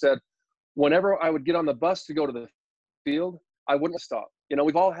he said, whenever I would get on the bus to go to the field, I wouldn't stop. You know,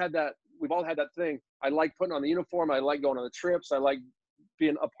 we've all had that thing. I like putting on the uniform. I like going on the trips. I like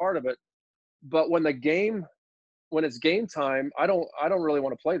being a part of it. But when it's game time, I don't really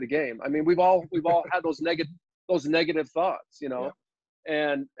want to play the game. I mean, we've all had those negative thoughts, you know.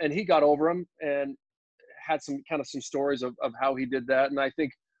 Yeah. And he got over them and had some stories of how he did that. And I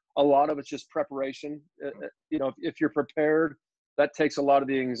think a lot of it's just preparation. You know, if you're prepared, that takes a lot of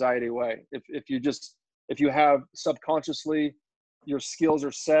the anxiety away. If you have subconsciously, your skills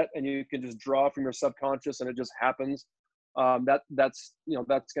are set and you can just draw from your subconscious and it just happens, that's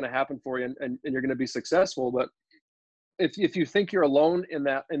going to happen for you, and you're going to be successful. But if you think you're alone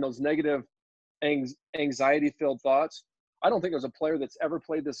in those negative anxiety filled thoughts, I don't think there's a player that's ever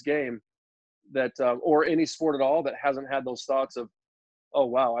played this game that or any sport at all that hasn't had those thoughts of, oh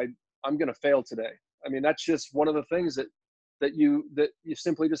wow, I'm going to fail today. I mean, that's just one of the things that you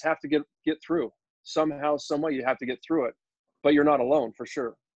simply just have to get through. Somehow, some way you have to get through it, but you're not alone for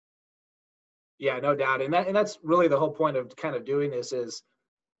sure. Yeah, no doubt. And that's really the whole point of kind of doing this is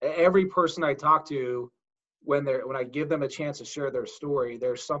every person I talk to, when I give them a chance to share their story,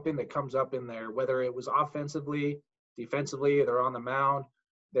 there's something that comes up in there, whether it was offensively, defensively, they're on the mound.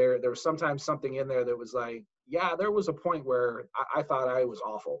 There was sometimes something in there that was like, yeah, there was a point where I thought I was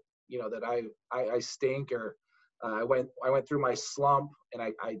awful, you know, that I stink, or I went through my slump and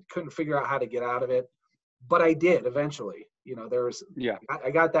I couldn't figure out how to get out of it, but I did eventually. You know, I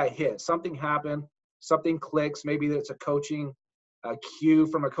got that hit. Something happened, something clicks. Maybe it's a coaching cue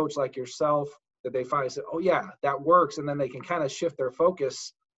from a coach like yourself that they finally said, oh yeah, that works. And then they can kind of shift their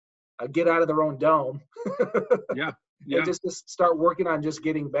focus, get out of their own dome. Yeah. And just start working on just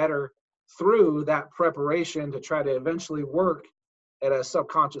getting better through that preparation to try to eventually work at a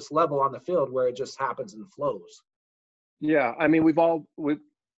subconscious level on the field where it just happens and flows. Yeah. I mean,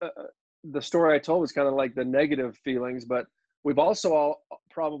 the story I told was kind of like the negative feelings, but we've also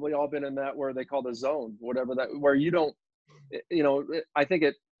probably all been in that where they call the zone, where you don't, you know, I think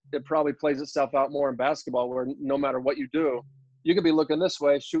it probably plays itself out more in basketball, where no matter what you do, you could be looking this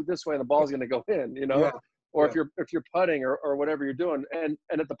way, shoot this way, and the ball's going to go in, you know. Yeah. Or if you're putting or whatever you're doing, and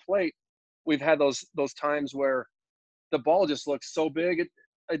at the plate, we've had those times where the ball just looks so big,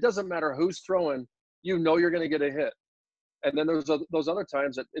 it doesn't matter who's throwing, you know you're going to get a hit. And then there's those other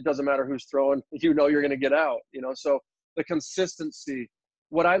times that it doesn't matter who's throwing, you know you're going to get out, you know. So the consistency,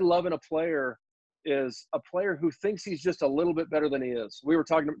 what I love in a player is a player who thinks he's just a little bit better than he is. We were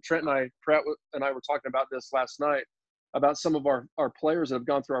talking, Pratt and I were talking about this last night, about some of our players that have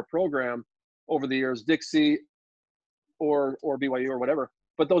gone through our program over the years, Dixie or BYU or whatever.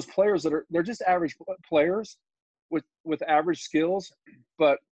 But those players they're just average players with average skills,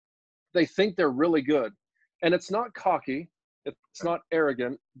 but they think they're really good. And it's not cocky, it's not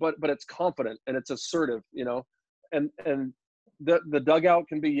arrogant, but it's confident and it's assertive, you know. And the dugout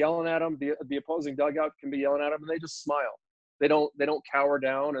can be yelling at them, the opposing dugout can be yelling at them, and they just smile. They don't cower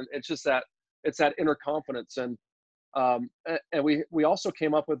down, and it's just that inner confidence. And we also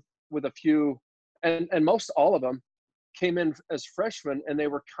came up with a few, and most all of them came in as freshmen, and they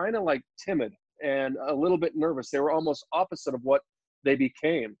were kind of like timid and a little bit nervous. They were almost opposite of what they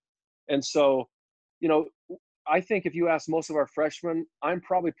became. And so, you know, I think if you ask most of our freshmen, I'm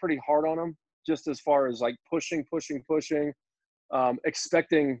probably pretty hard on them, just as far as like pushing,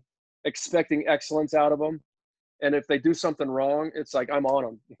 expecting excellence out of them. And if they do something wrong, it's like I'm on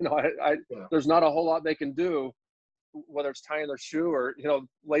them. You know, there's not a whole lot they can do, whether it's tying their shoe or, you know,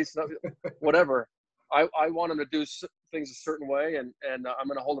 lacing up, whatever. I want them to do things a certain way, and I'm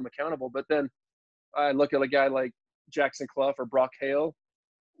going to hold them accountable. But then I look at a guy like Jackson Clough or Brock Hale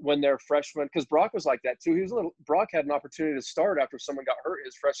when they're freshmen, because Brock was like that too. Brock had an opportunity to start after someone got hurt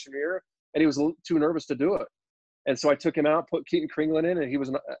his freshman year, and he was a little too nervous to do it. And so I took him out, put Keaton Kringlin in, and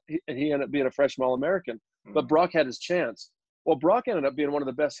he ended up being a freshman All-American. Mm-hmm. But Brock had his chance. Well, Brock ended up being one of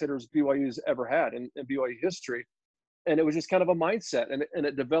the best hitters BYU's ever had in BYU history. And it was just kind of a mindset, and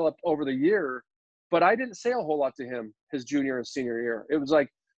it developed over the year. But I didn't say a whole lot to him his junior and senior year. It was like,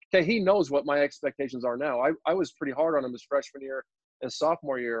 okay, he knows what my expectations are now. I was pretty hard on him his freshman year and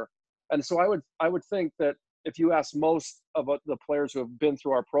sophomore year. And so I would think that if you ask most of the players who have been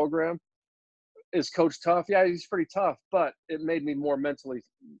through our program, is Coach tough? Yeah, he's pretty tough, but it made me more mentally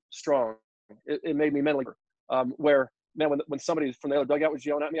strong. It made me mentally, where, man, when somebody from the other dugout was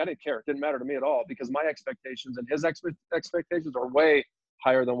yelling at me, I didn't care. It didn't matter to me at all, because my expectations and his expectations are way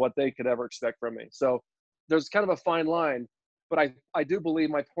higher than what they could ever expect from me. So there's kind of a fine line, but I do believe,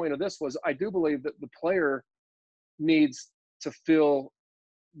 my point of this was, I do believe that the player needs to feel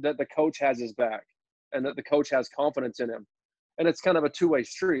that the coach has his back and that the coach has confidence in him. And it's kind of a two-way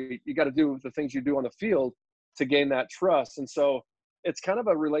street. You got to do the things you do on the field to gain that trust. And so it's kind of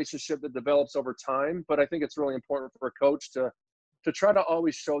a relationship that develops over time, but I think it's really important for a coach to try to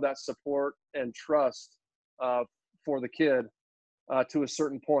always show that support and trust for the kid to a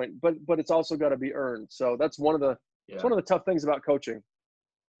certain point, but it's also got to be earned. So that's one of the, it's one of the tough things about coaching.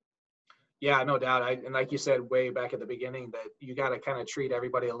 Yeah, no doubt. And like you said way back at the beginning, that you got to kind of treat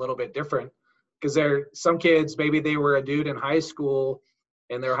everybody a little bit different, because some kids, maybe they were a dude in high school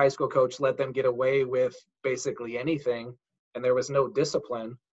and their high school coach let them get away with basically anything and there was no discipline.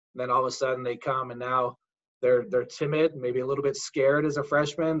 And then all of a sudden they come and now they're timid, maybe a little bit scared as a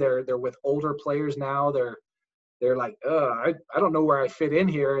freshman. They're with older players now. They're like, I don't know where I fit in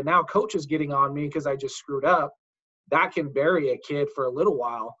here. And now coach is getting on me because I just screwed up. That can bury a kid for a little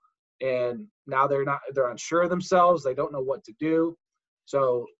while. And now they're unsure of themselves. They don't know what to do.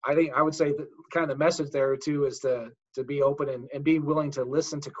 So I would say that kind of the message there too is to be open and be willing to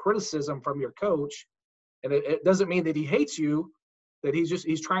listen to criticism from your coach. And it doesn't mean that he hates you, that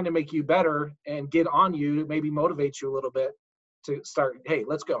he's trying to make you better and get on you, maybe motivate you a little bit to start, hey,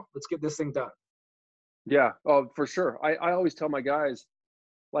 let's go. Let's get this thing done. Yeah. Oh, for sure. I always tell my guys,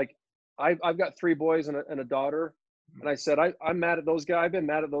 like, I've got 3 boys and a daughter. And I said, I'm mad at those guys. I've been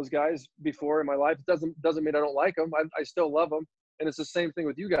mad at those guys before in my life. It doesn't mean I don't like them. I still love them. And it's the same thing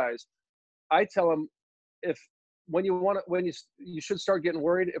with you guys. I tell them, when you should start getting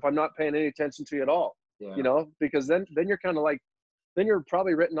worried if I'm not paying any attention to you at all, because then you're kind of like, then you're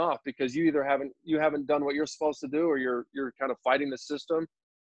probably written off because you either haven't done what you're supposed to do, or you're kind of fighting the system.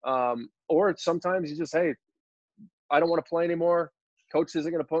 Or sometimes you just, hey, I don't want to play anymore. Coach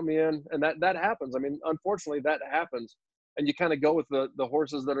isn't going to put me in. And that happens. I mean, unfortunately that happens. And you kind of go with the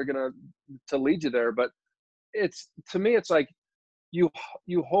horses that are going to lead you there. But to me, it's like, you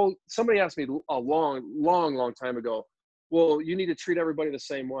hold, somebody asked me a long time ago, well, you need to treat everybody the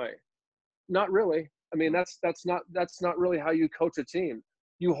same way. Not really. I mean, that's not really how you coach a team.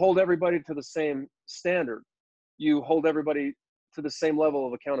 You hold everybody to the same standard. You hold everybody to the same level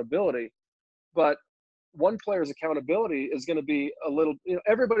of accountability. But one player's accountability is going to be a little,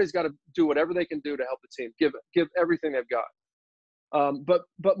 everybody's got to do whatever they can do to help the team, give everything they've got.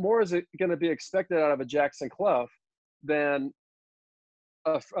 But more is it going to be expected out of a Jackson Clough than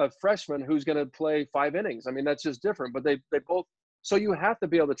a freshman who's going to play 5 innings. I mean, that's just different, but they both, so you have to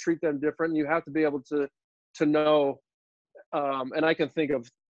be able to treat them different. You have to be able to know, and I can think of,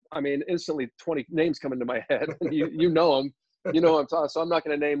 I mean, instantly 20 names come into my head. you know them, I'm talking, so I'm not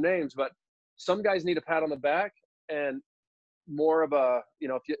going to name names, but some guys need a pat on the back and more of a,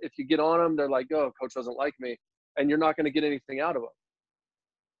 if you get on them, they're like, oh, coach doesn't like me, and you're not going to get anything out of them.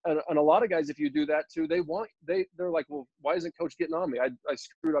 And a lot of guys, if you do that too, they're like, well, why isn't coach getting on me? I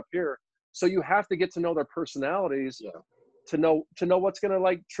screwed up here. So you have to get to know their personalities to know what's going to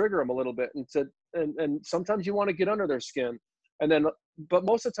like trigger them a little bit. And sometimes you want to get under their skin, but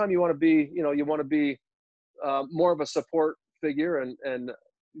most of the time you want to be, more of a support figure and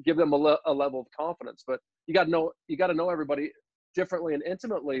give them a level of confidence. But you got to know everybody differently and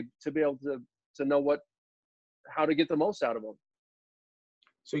intimately to be able to know how to get the most out of them.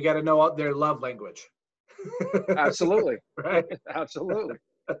 So you got to know their love language. Absolutely. Right. Absolutely.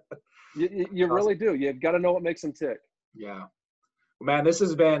 You really do. You've got to know what makes them tick. Yeah. Man, this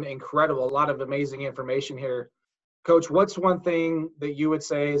has been incredible. A lot of amazing information here. Coach, what's one thing that you would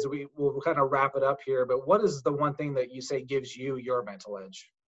say as we'll kind of wrap it up here, but what is the one thing that you say gives you your mental edge?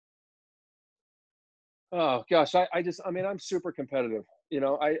 Oh gosh. I'm super competitive.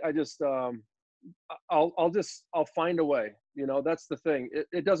 I'll find a way, that's the thing.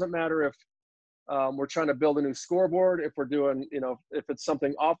 It doesn't matter if we're trying to build a new scoreboard, if we're doing, if it's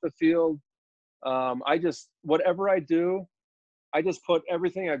something off the field. Whatever I do, I just put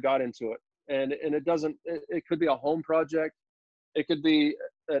everything I've got into it. And it could be a home project. It could be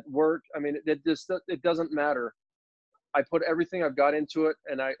at work. I mean, it doesn't matter. I put everything I've got into it,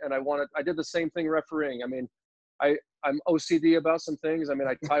 and I did the same thing refereeing. I mean, I'm OCD about some things. I mean,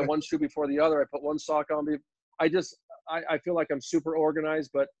 I tie one shoe before the other. I put one sock on. I feel like I'm super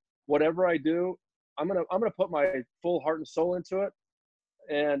organized, but whatever I do, I'm going to put my full heart and soul into it.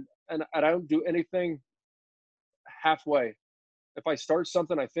 And I don't do anything halfway. If I start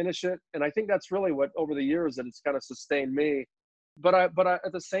something, I finish it. And I think that's really what over the years that it's kind of sustained me but I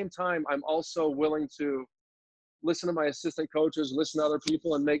at the same time, I'm also willing to listen to my assistant coaches, listen to other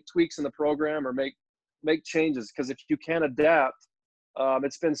people, and make tweaks in the program or make changes. Because if you can't adapt,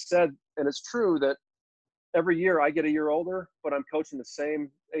 it's been said, and it's true, that every year I get a year older, but I'm coaching the same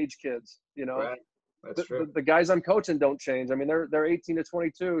age kids. You know, Right. That's true. the guys I'm coaching don't change. I mean, they're 18 to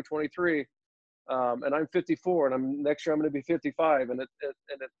 22, 23, and I'm 54, and next year I'm going to be 55, and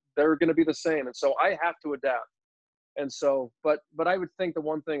they're going to be the same. And so I have to adapt. And so, but I would think the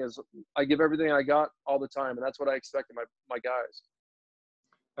one thing is I give everything I got all the time, and that's what I expect of my guys.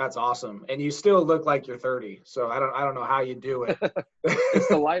 That's awesome. And you still look like you're 30. So I don't know how you do it. It's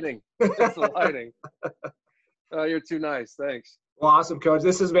the lighting. It's the lighting. You're too nice. Thanks. Well, awesome, Coach.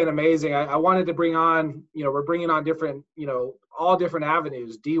 This has been amazing. I wanted to bring on, we're bringing on different, all different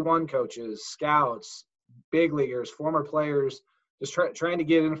avenues, D1 coaches, scouts, big leaguers, former players, just trying to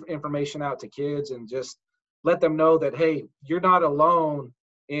get information out to kids and just let them know that, hey, you're not alone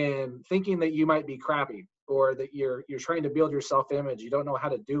in thinking that you might be crappy or that you're trying to build your self-image. You don't know how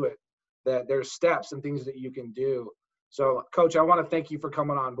to do it, that there's steps and things that you can do. So, Coach, I want to thank you for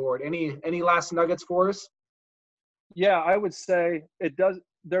coming on board. Any last nuggets for us? Yeah, I would say it does.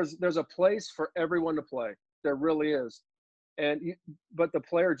 There's a place for everyone to play. There really is. But the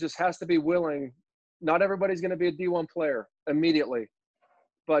player just has to be willing. Not everybody's going to be a D1 player immediately.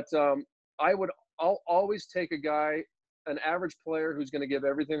 But I'll always take a guy, an average player who's going to give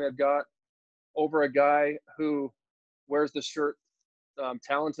everything they've got, over a guy who wears the shirt,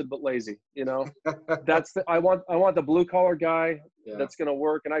 talented but lazy. I want the blue collar guy that's going to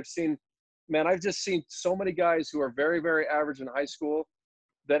work. And I've just seen so many guys who are very, very average in high school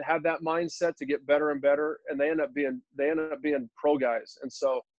that have that mindset to get better and better, and they end up being pro guys. And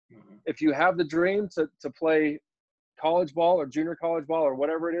so, if you have the dream to play college ball or junior college ball or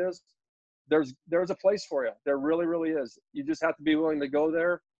whatever it is, there's a place for you. There really, really is. You just have to be willing to go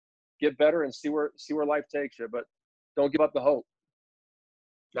there, get better, and see where life takes you. But don't give up the hope.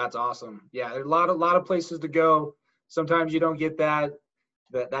 That's awesome. Yeah, there's a lot of places to go. Sometimes you don't get that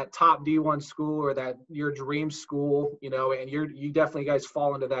top D1 school or that your dream school, and you definitely guys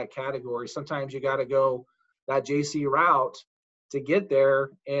fall into that category. Sometimes you got to go that JC route to get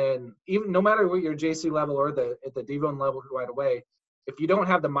there. And even no matter what your JC level or at the D1 level right away, if you don't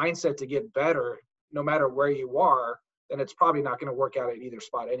have the mindset to get better, no matter where you are, then it's probably not going to work out at either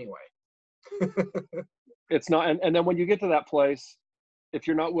spot anyway. It's not. And then when you get to that place, if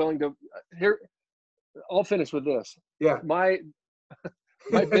you're not willing to I'll finish with this. Yeah. My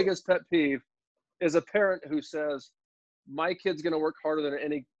biggest pet peeve is a parent who says, my kid's going to work harder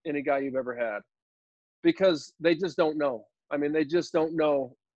than any guy you've ever had, because they just don't know. I mean, they just don't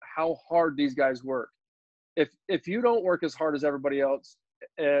know how hard these guys work. If you don't work as hard as everybody else,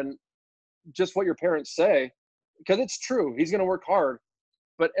 and just what your parents say, because it's true, he's going to work hard,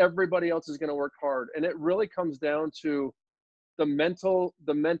 but everybody else is going to work hard. And it really comes down to the mental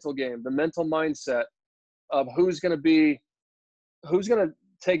game, the mental mindset of who's going to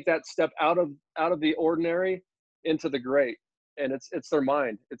take that step out of the ordinary into the great. And it's their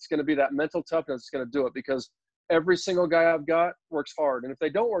mind. It's going to be that mental toughness that's going to do it, because every single guy I've got works hard. And if they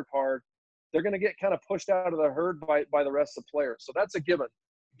don't work hard, they're going to get kind of pushed out of the herd by the rest of the players. So that's a given.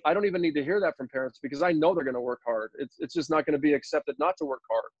 I don't even need to hear that from parents, because I know they're going to work hard. It's just not going to be accepted not to work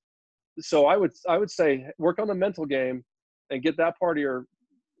hard. So I would say work on the mental game and get that part of your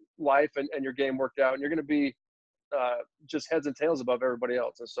life and your game worked out, and you're going to be just heads and tails above everybody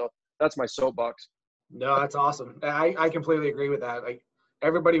else. And so that's my soapbox. No, that's awesome. I completely agree with that. Like,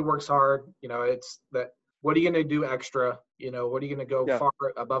 everybody works hard. It's that, what are you going to do extra? What are you going to go far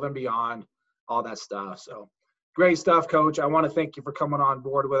above and beyond, all that stuff. So great stuff, Coach. I want to thank you for coming on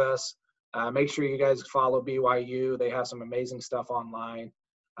board with us. Make sure you guys follow BYU. They have some amazing stuff online.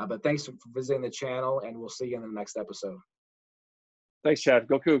 But thanks for visiting the channel, and we'll see you in the next episode. Thanks, Chad.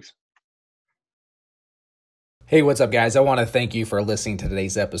 Go Cougs. Hey, what's up, guys? I want to thank you for listening to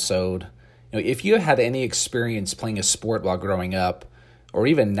today's episode. If you had any experience playing a sport while growing up, or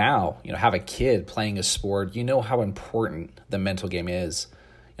even now, have a kid playing a sport, you know how important the mental game is.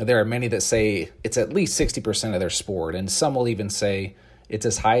 There are many that say it's at least 60% of their sport, and some will even say it's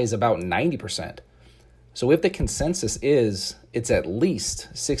as high as about 90%. So if the consensus is it's at least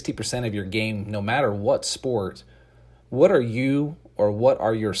 60% of your game, no matter what sport, what are you or what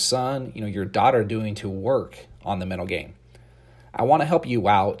are your son, your daughter doing to work on the mental game? I want to help you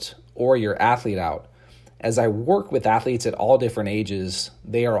out, or your athlete out. As I work with athletes at all different ages,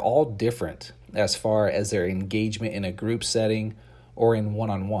 they are all different as far as their engagement in a group setting or in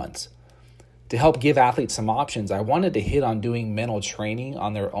one-on-ones. To help give athletes some options, I wanted to hit on doing mental training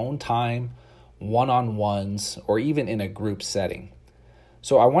on their own time one-on-ones, or even in a group setting.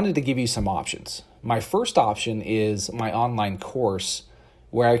 So I wanted to give you some options. My first option is my online course,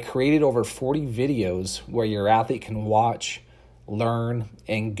 where I created over 40 videos where your athlete can watch, learn,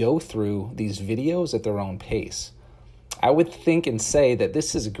 and go through these videos at their own pace. I would think and say that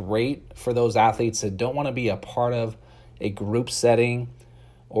this is great for those athletes that don't want to be a part of a group setting,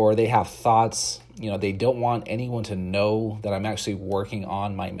 or they have thoughts, they don't want anyone to know that I'm actually working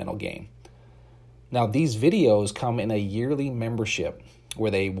on my mental game. Now, these videos come in a yearly membership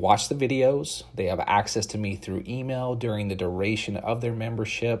where they watch the videos, they have access to me through email during the duration of their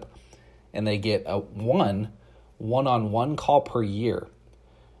membership, and they get a one-on-one call per year.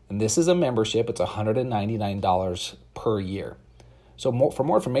 And this is a membership. It's $199 per year. So for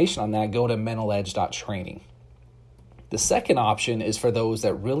more information on that, go to mentaledge.training. The second option is for those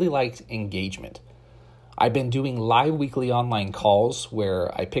that really like engagement. I've been doing live weekly online calls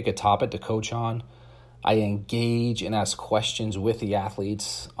where I pick a topic to coach on. I engage and ask questions with the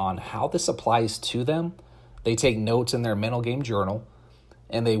athletes on how this applies to them. They take notes in their mental game journal,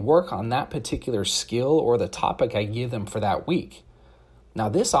 and they work on that particular skill or the topic I give them for that week. Now,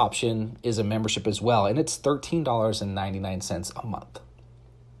 this option is a membership as well, and it's $13.99 a month.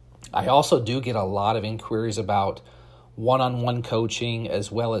 I also do get a lot of inquiries about one-on-one coaching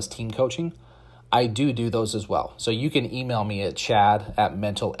as well as team coaching. I do those as well. So you can email me at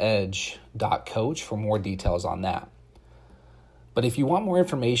chad@mentaledge.coach for more details on that. But if you want more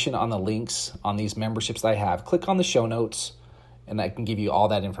information on the links on these memberships that I have, click on the show notes, and I can give you all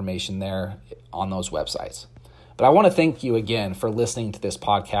that information there on those websites. But I want to thank you again for listening to this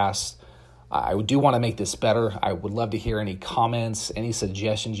podcast. I do want to make this better. I would love to hear any comments, any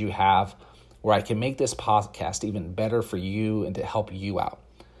suggestions you have where I can make this podcast even better for you and to help you out.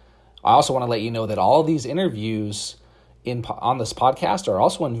 I also want to let you know that all of these interviews on this podcast are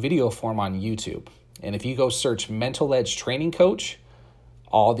also in video form on YouTube. And if you go search Mental Edge Training Coach,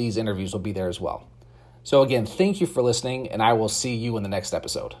 all these interviews will be there as well. So again, thank you for listening, and I will see you in the next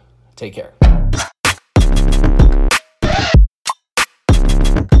episode. Take care.